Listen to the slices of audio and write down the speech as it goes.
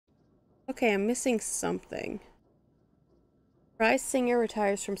Okay, I'm missing something. Prize singer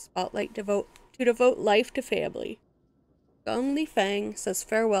retires from spotlight to devote life to family. Gong Li Fang says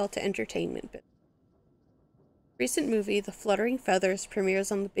farewell to entertainment. Recent movie The Fluttering Feathers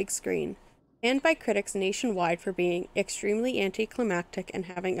premieres on the big screen, banned by critics nationwide for being extremely anticlimactic and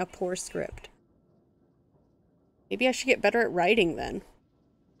having a poor script. Maybe I should get better at writing then.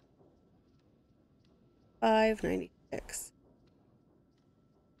 596.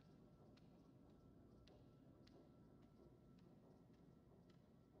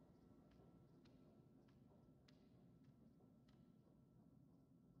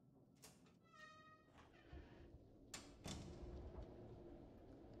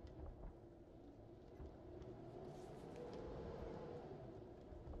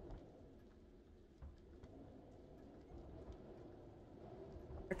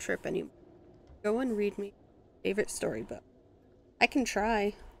 A trip anymore. Go and read me favorite storybook. I can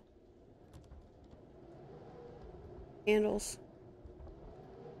try. Candles.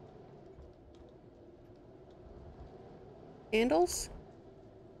 Candles?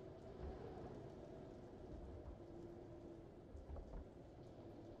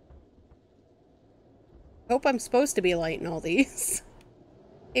 Hope I'm supposed to be lighting all these.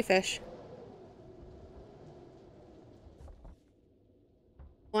 Hey, fish.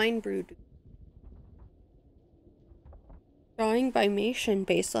 Wine brewed. Drawing by Mation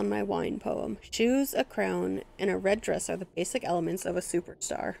based on my wine poem. Shoes, a crown, and a red dress are the basic elements of a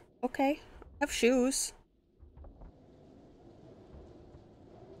superstar. Okay, I have shoes.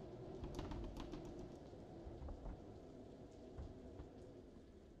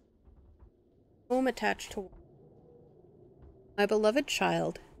 Poem attached to my beloved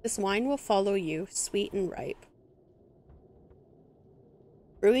child. This wine will follow you, sweet and ripe.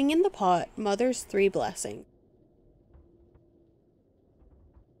 Brewing in the pot, mother's three blessings.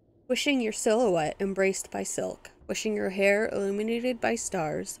 Wishing your silhouette embraced by silk, wishing your hair illuminated by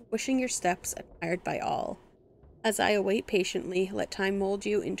stars, wishing your steps admired by all. As I await patiently, let time mold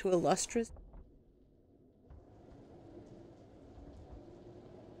you into a lustrous.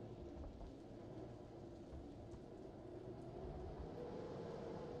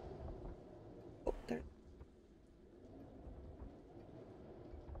 Oh, there.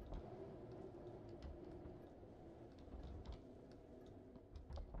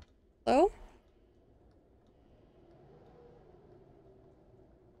 Hello?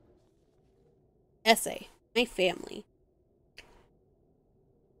 Essay. My family.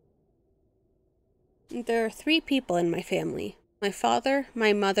 There are three people in my family. My father,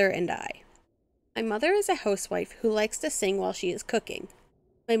 my mother, and I. My mother is a housewife who likes to sing while she is cooking.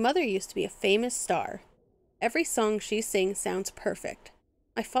 My mother used to be a famous star. Every song she sings sounds perfect.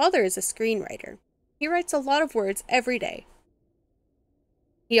 My father is a screenwriter. He writes a lot of words every day.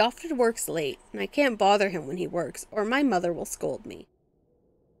 He often works late, and I can't bother him when he works, or my mother will scold me.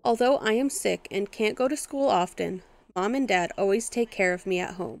 Although I am sick and can't go to school often, Mom and Dad always take care of me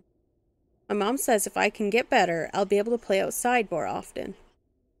at home. My mom says if I can get better, I'll be able to play outside more often.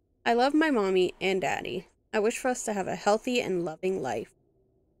 I love my mommy and daddy. I wish for us to have a healthy and loving life.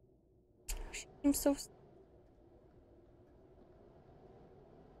 She seems so...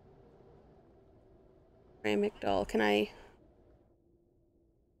 ceramic doll. Can I...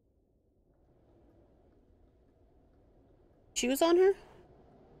 shoes on her?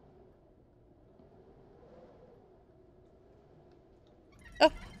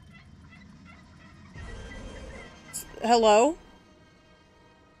 Oh. Hello?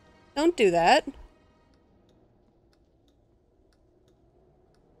 Don't do that.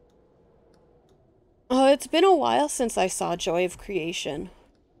 Oh, it's been a while since I saw Joy of Creation.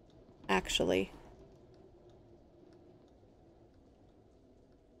 Actually.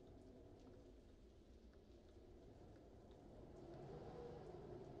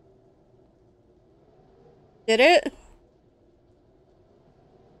 Did it?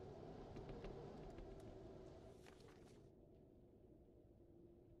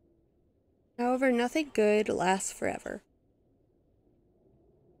 However, nothing good lasts forever.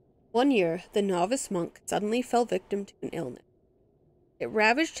 One year, the novice monk suddenly fell victim to an illness. It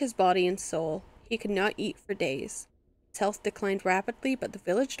ravaged his body and soul. He could not eat for days. His health declined rapidly, but the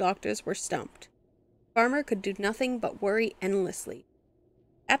village doctors were stumped. The farmer could do nothing but worry endlessly.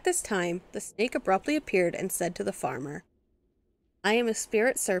 At this time, the snake abruptly appeared and said to the farmer, I am a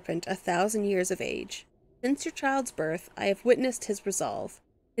spirit serpent 1,000 years of age. Since your child's birth, I have witnessed his resolve,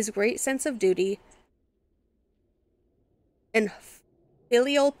 his great sense of duty, and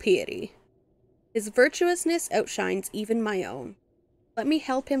filial piety. His virtuousness outshines even my own. Let me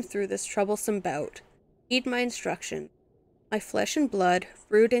help him through this troublesome bout. Heed my instruction. My flesh and blood,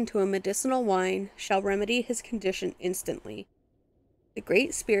 brewed into a medicinal wine, shall remedy his condition instantly. The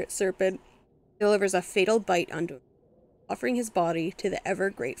great spirit serpent delivers a fatal bite unto him, offering his body to the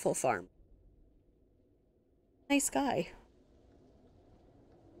ever-grateful farmer. Nice guy.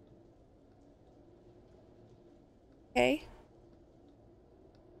 Okay.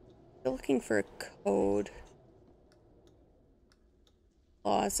 Still looking for a code.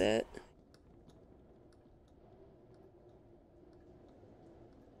 Closet.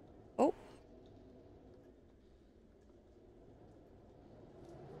 Oh.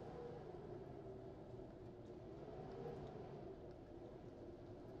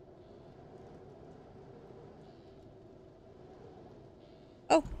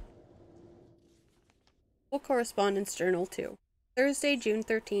 Oh. Full correspondence journal 2. Thursday, June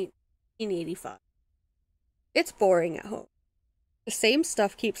 13th, 1985. It's boring at home. The same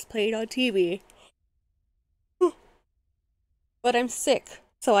stuff keeps playing on TV. But I'm sick,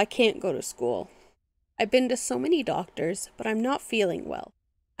 so I can't go to school. I've been to so many doctors, but I'm not feeling well.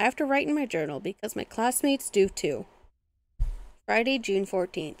 I have to write in my journal because my classmates do too. Friday, June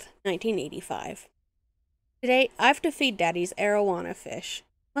 14th, 1985. Today, I have to feed Daddy's arowana fish.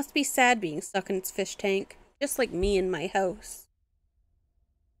 Must be sad being stuck in its fish tank, just like me in my house.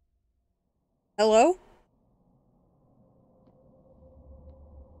 Hello?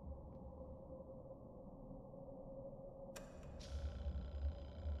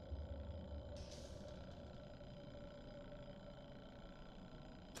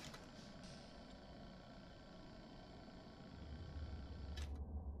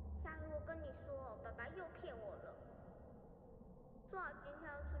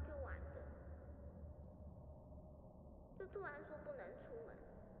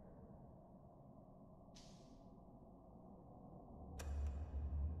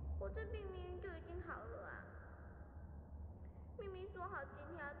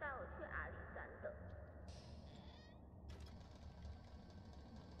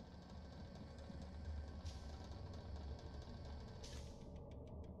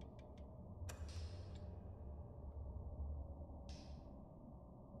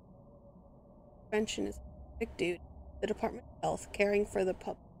 Prevention is a big dude. The Department of Health caring for the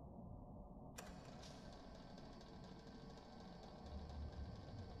public.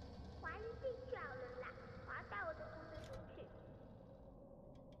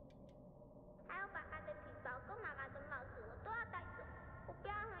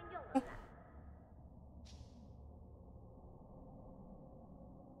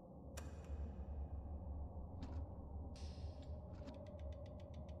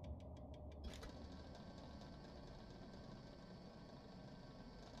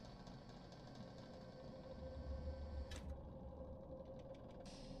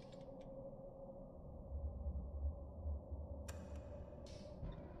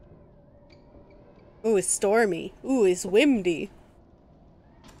 Ooh, it's stormy. Ooh, it's windy.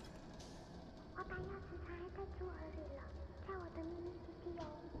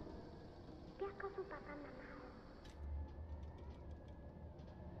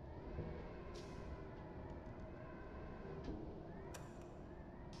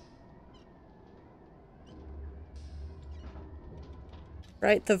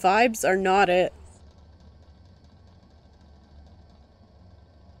 Right? The vibes are not it.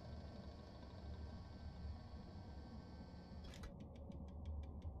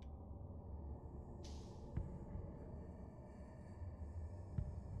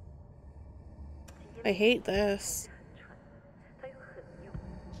 I hate this.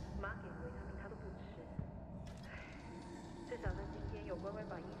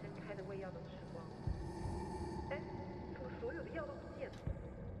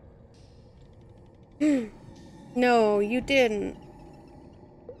 No, you didn't.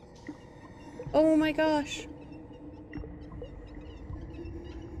 Oh my gosh.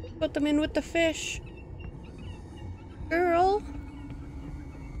 Put them in with the fish. Girl.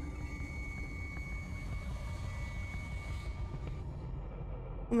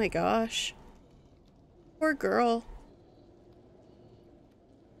 Oh my gosh. Poor girl.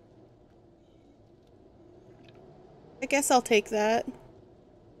 I guess I'll take that.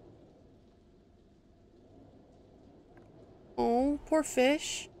 Oh, poor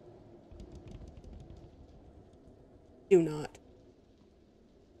fish. Do not.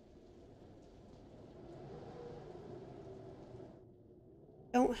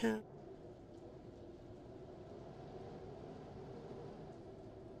 Don't have.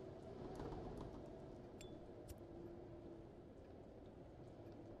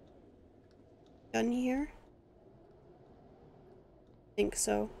 Gun here? Think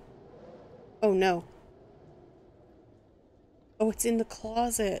so. Oh no. Oh, it's in the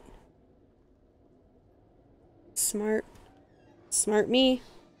closet. Smart. Smart me.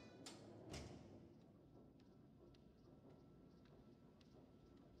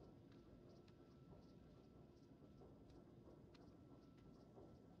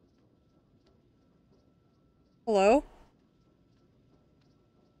 Hello?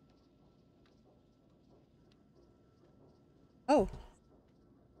 Oh.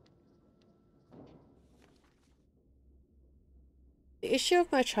 The issue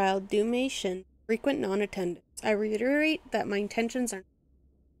of my child Dumation frequent non-attendance. I reiterate that my intentions are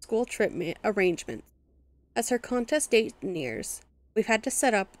school trip arrangements. As her contest date nears, we've had to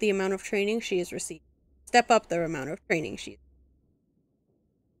set up the amount of training she has received. Step up the amount of training she.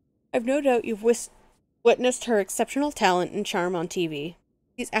 I've no doubt you've witnessed her exceptional talent and charm on TV.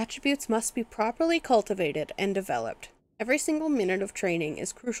 These attributes must be properly cultivated and developed. Every single minute of training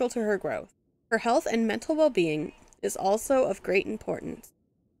is crucial to her growth. Her health and mental well-being is also of great importance.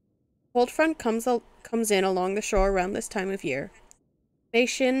 Cold front comes in along the shore around this time of year. Mei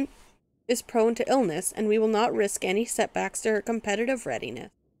Xin is prone to illness, and we will not risk any setbacks to her competitive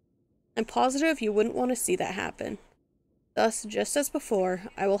readiness. I'm positive you wouldn't want to see that happen. Thus, just as before,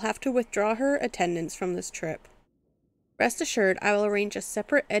 I will have to withdraw her attendance from this trip. Rest assured, I will arrange a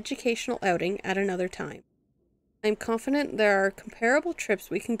separate educational outing at another time. I am confident there are comparable trips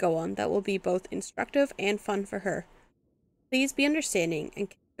we can go on that will be both instructive and fun for her. Please be understanding and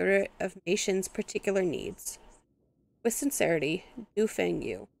considerate of Nation's particular needs. With sincerity, Du Feng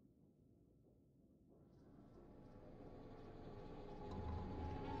Yu.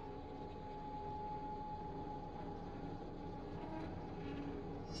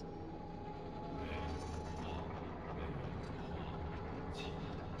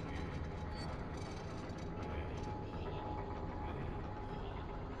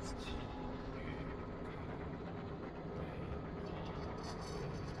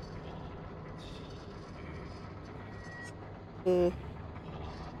 Uh,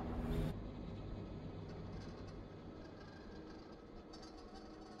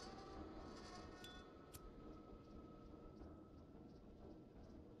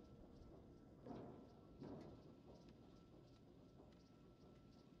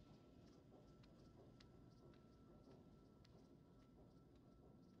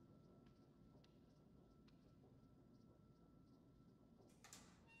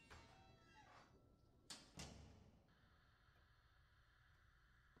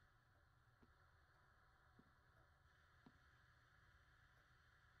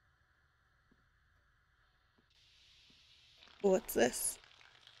 what's this?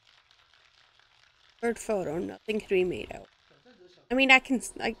 Third photo, nothing can be made out. I mean, I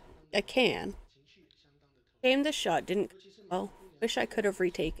can. Shame the shot didn't well. Wish I could have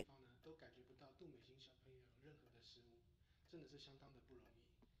retaken.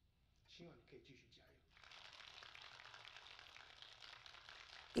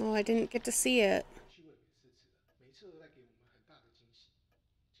 Oh, I didn't get to see it.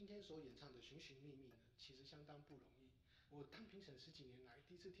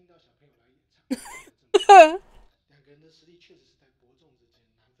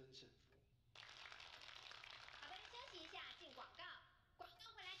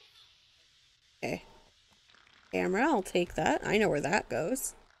 Okay. Camera, I'll take that. I know where that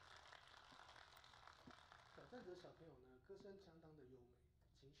goes.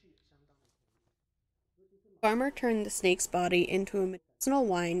 Farmer turned the snake's body into a medicinal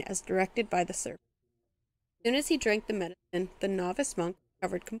wine as directed by the serpent. As soon as he drank the medicine, the novice monk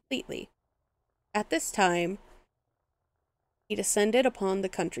recovered completely. At this time, he descended upon the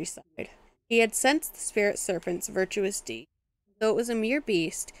countryside. He had sensed the spirit serpent's virtuous deed. Though it was a mere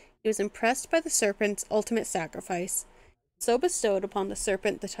beast, he was impressed by the serpent's ultimate sacrifice, so bestowed upon the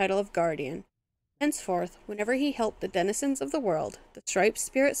serpent the title of guardian. Henceforth, whenever he helped the denizens of the world, the striped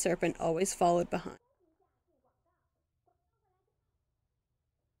spirit serpent always followed behind.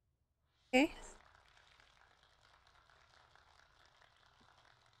 Okay.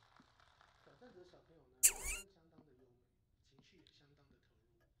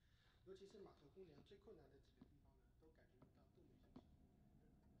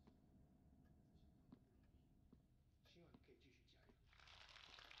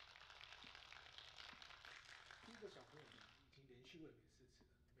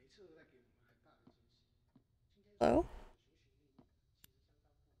 Hello?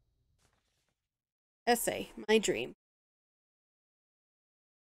 Essay, my dream.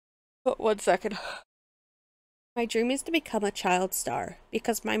 Oh, 1 second. My dream is to become a child star,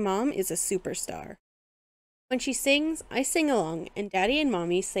 because my mom is a superstar. When she sings, I sing along, and Daddy and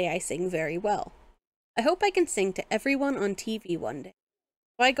Mommy say I sing very well. I hope I can sing to everyone on TV one day.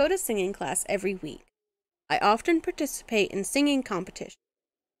 So I go to singing class every week. I often participate in singing competitions.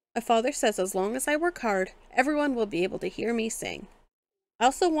 My father says as long as I work hard, everyone will be able to hear me sing. I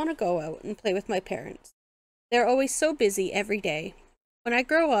also want to go out and play with my parents. They're always so busy every day. When I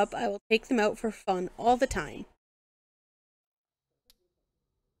grow up, I will take them out for fun all the time.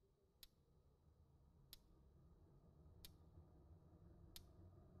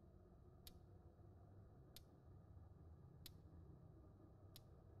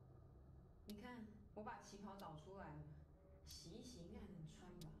你看，我把旗袍找出来了，洗一洗应该能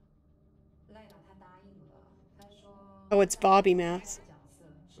穿吧？赖达他答应了，他说Oh, it's 他演 Bobby 可爱 Mass. 的角色。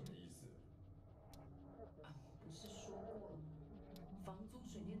什么意思？啊，我不是说过了吗？房租、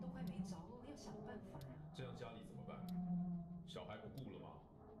水电都快没着落了，要想办法呀。这样家里怎么办？小孩不顾了吗？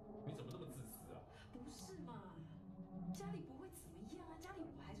你怎么那么自私啊？不是嘛？家里不会怎么样啊，家里我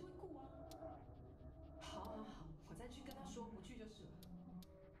还是会顾啊。好好好，我再去跟他说，不去就是了。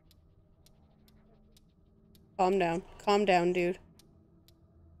Calm down. Calm down, dude.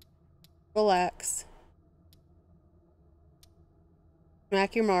 Relax.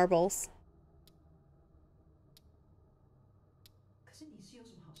 Smack your marbles. 可是你是有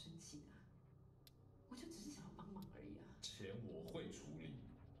什么好生气的啊？我就只是想要帮忙而已啊。钱我会处理，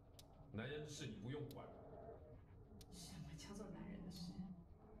男人的事你不用管。什么叫做男人的事？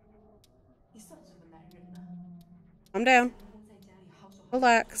你算什么男人啊？Calm down. 默默在家里好手好脚照顾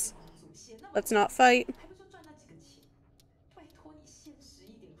Relax. 房租，写那么 Let's 多 not 稿， fight. 还不就赚那几个钱？拜托你现实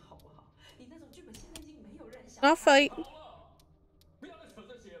一点好不好？你那种剧本现在已经没有人想 Not 拍 fight. 了。好了，不要再扯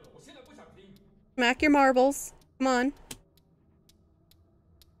这些了，我现在不想听。Smack your marbles. Come on.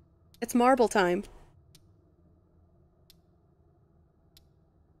 It's marble time.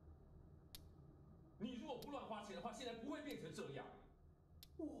 你如果不乱花钱的话，现在不会变成这样。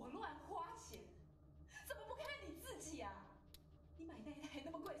我乱花钱，怎么不看看你自己啊？你买那一台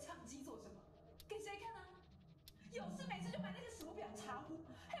那么贵的唱机做什么？给谁看啊？有事没事就买那些手表、茶壶，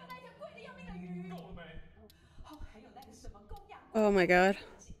还有那一条贵的要命的鱼。够了没？哦，还有那个什么公养。Oh my god.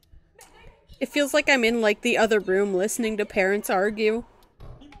 It feels like I'm in like the other room listening to parents argue.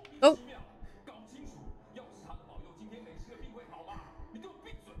 你莫名 Oh, 其妙，搞清楚，要是他的保佑，今天美心的病会好吗？你给我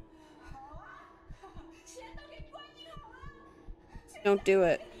闭嘴！好啊，钱都给观音好了， don't do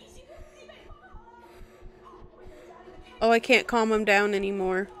it. 给你一起护地美方好了。为了家里的开 Oh, I can't calm him down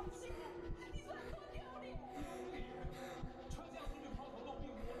anymore. 道歉，你算多丢脸！丢脸！穿这样出去抛头露面，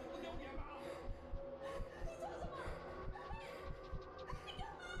我能不丢脸吗？你做什么？你干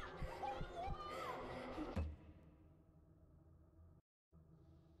嘛？还我！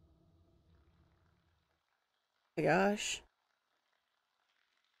 My gosh.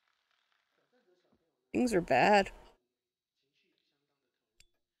 Things are bad.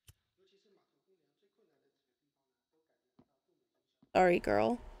 Sorry,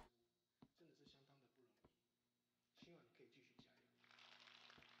 girl.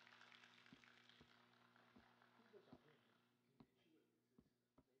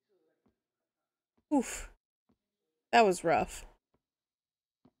 Oof. That was rough.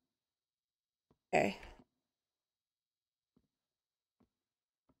 Okay.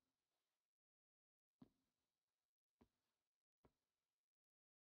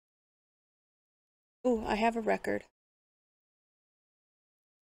 Ooh, I have a record.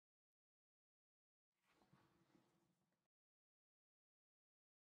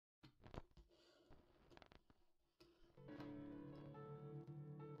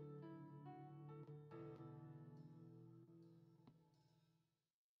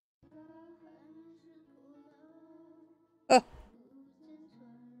 Oh.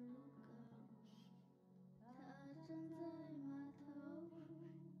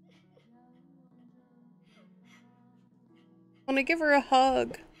 Want to give her a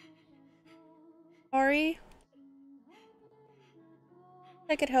hug. Sorry.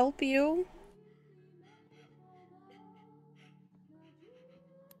 I could help you.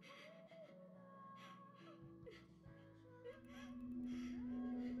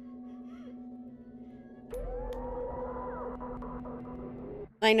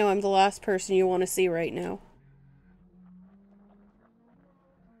 I know I'm the last person you want to see right now.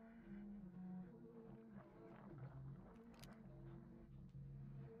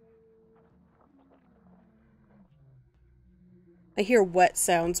 I hear wet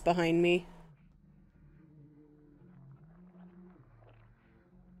sounds behind me.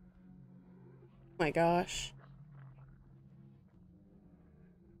 My gosh.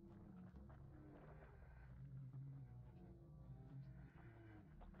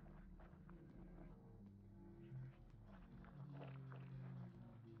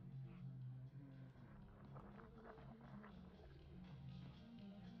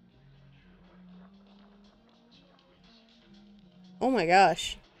 Oh my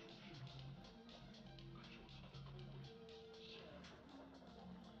gosh.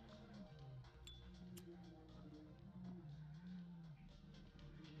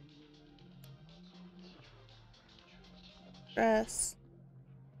 Dress.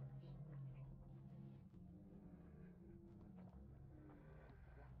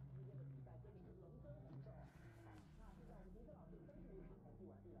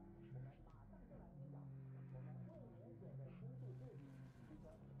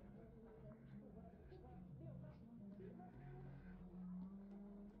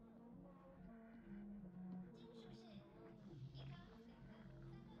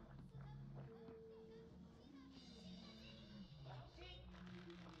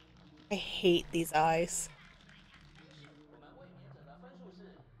 I hate these eyes.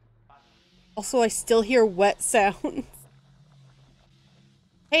 Also, I still hear wet sounds.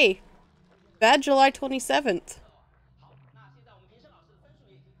 Hey, bad July 27th.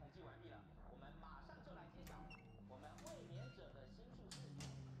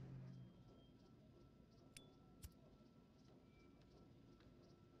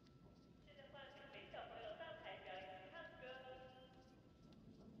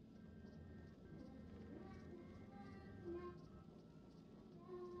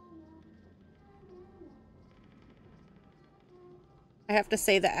 I have to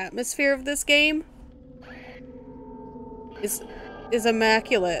say the atmosphere of this game is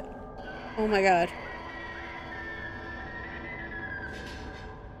immaculate. Oh my god.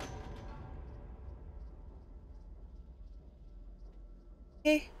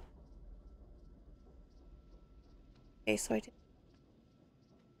 Okay. Okay, so I did.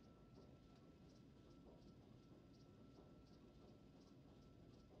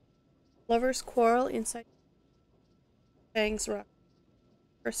 Lovers quarrel inside Fang's rock.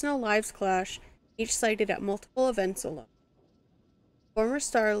 Personal lives clash, each cited at multiple events alone. Former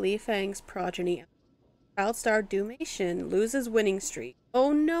star Li Fang's progeny, child star Dumation, loses winning streak.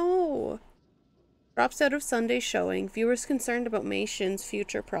 Oh no! Drops out of Sunday's showing, viewers concerned about Mei Shin's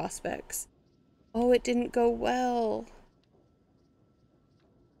future prospects. Oh, it didn't go well.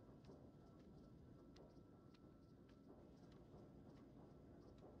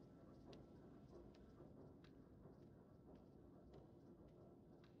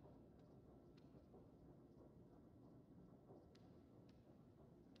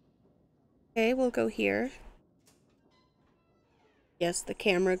 Okay, we'll go here. Yes, the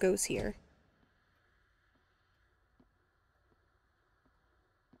camera goes here.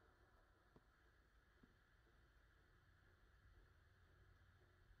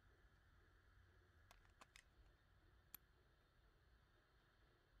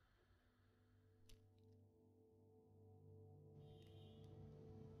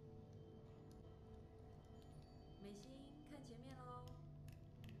美心，看前面喽！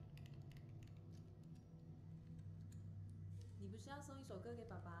你不是要送一首歌给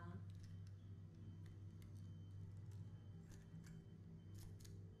爸爸？爸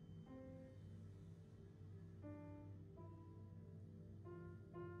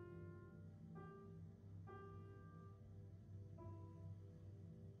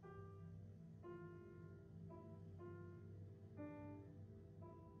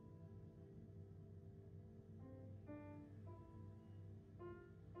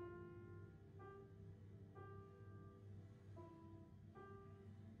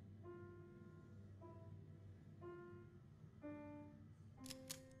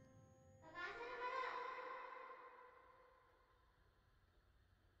爸生日快乐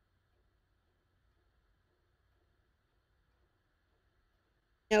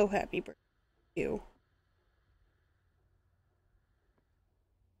！No happy birthday to you.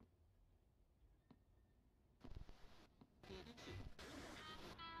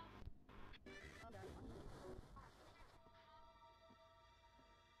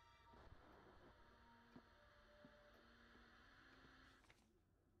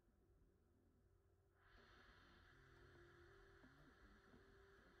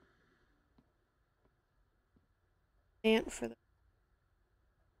 Ant for the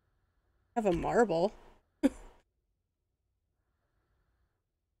have a marble.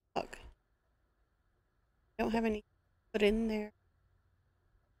 Fuck. I don't have any put in there.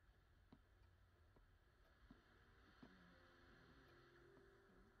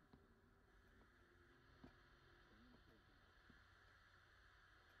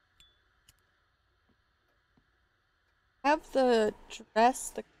 Have the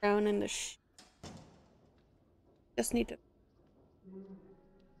dress, the crown, and the just need to.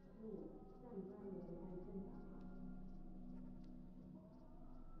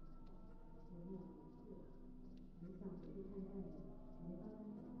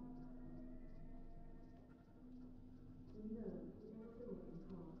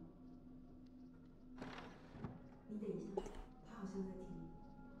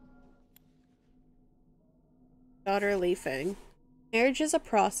 Daughter Li Feng. Marriage is a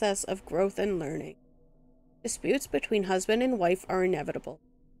process of growth and learning. Disputes between husband and wife are inevitable.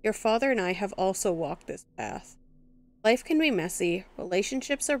 Your father and I have also walked this path. Life can be messy,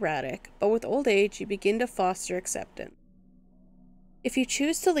 relationships erratic, but with old age you begin to foster acceptance. If you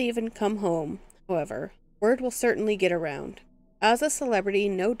choose to leave and come home, however, word will certainly get around. As a celebrity,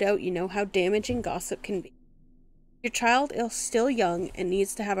 no doubt you know how damaging gossip can be. Your child is still young and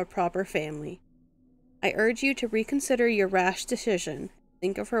needs to have a proper family. I urge you to reconsider your rash decision.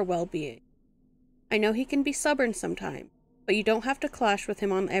 Think of her well-being. I know he can be stubborn sometimes, but you don't have to clash with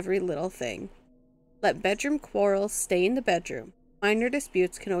him on every little thing. Let bedroom quarrels stay in the bedroom. Minor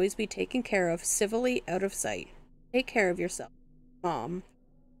disputes can always be taken care of civilly out of sight. Take care of yourself. Mom.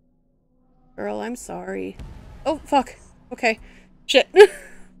 Girl, I'm sorry. Oh, fuck. Okay. Shit.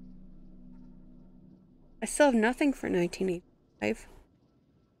 I still have nothing for 1985.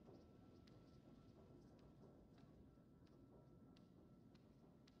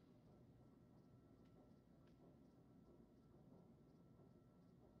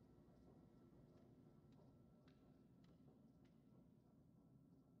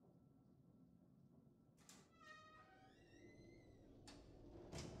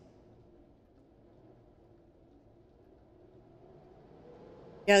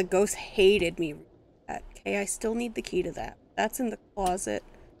 Yeah, the ghost hated me. Okay, I still need the key to that. That's in the closet.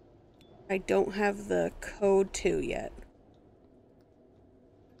 I don't have the code to yet.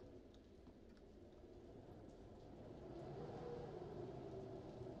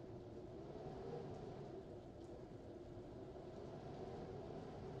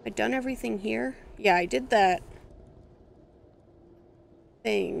 I done everything here? Yeah, I did that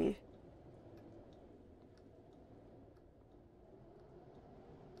thing.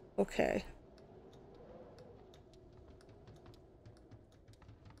 Okay.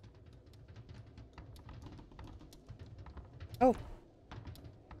 Oh.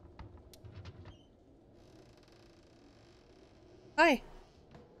 Hi.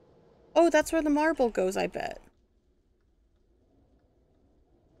 Oh, that's where the marble goes, I bet.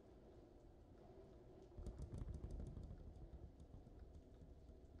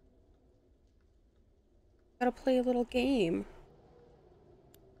 Gotta play a little game.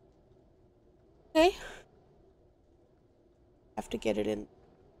 Okay. Have to get it in.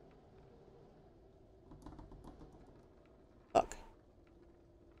 Fuck.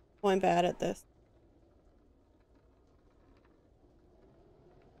 Oh, I'm bad at this.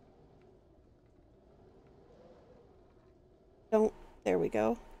 Don't. There we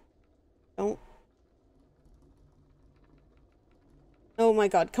go. Don't. Oh my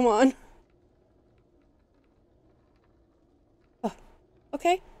god, come on. Oh,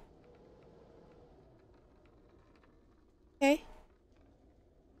 okay. Okay.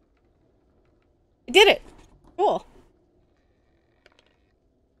 I did it! Cool.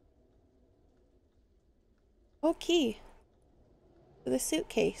 Oh, key. To the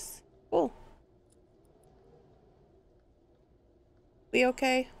suitcase. Cool. We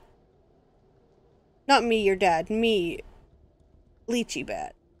okay? Not me, your dad. Me,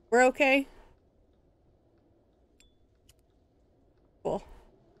 Lichibat. We're okay? Cool.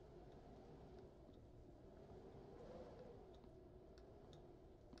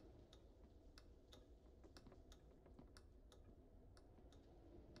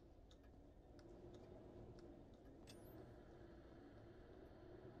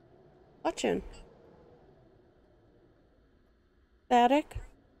 Watching. Static?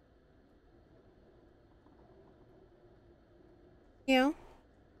 Yeah.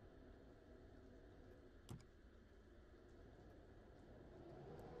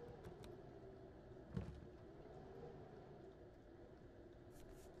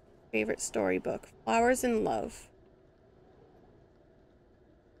 Favorite storybook. Flowers in Love.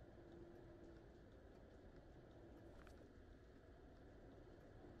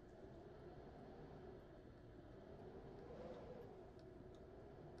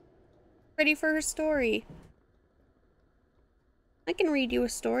 Ready for her story. I can read you a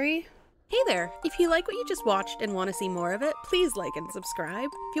story. Hey there! If you like what you just watched and want to see more of it, please like and subscribe.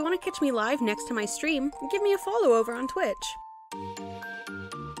 If you want to catch me live next to my stream, give me a follow over on Twitch.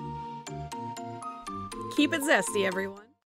 Keep it zesty, everyone.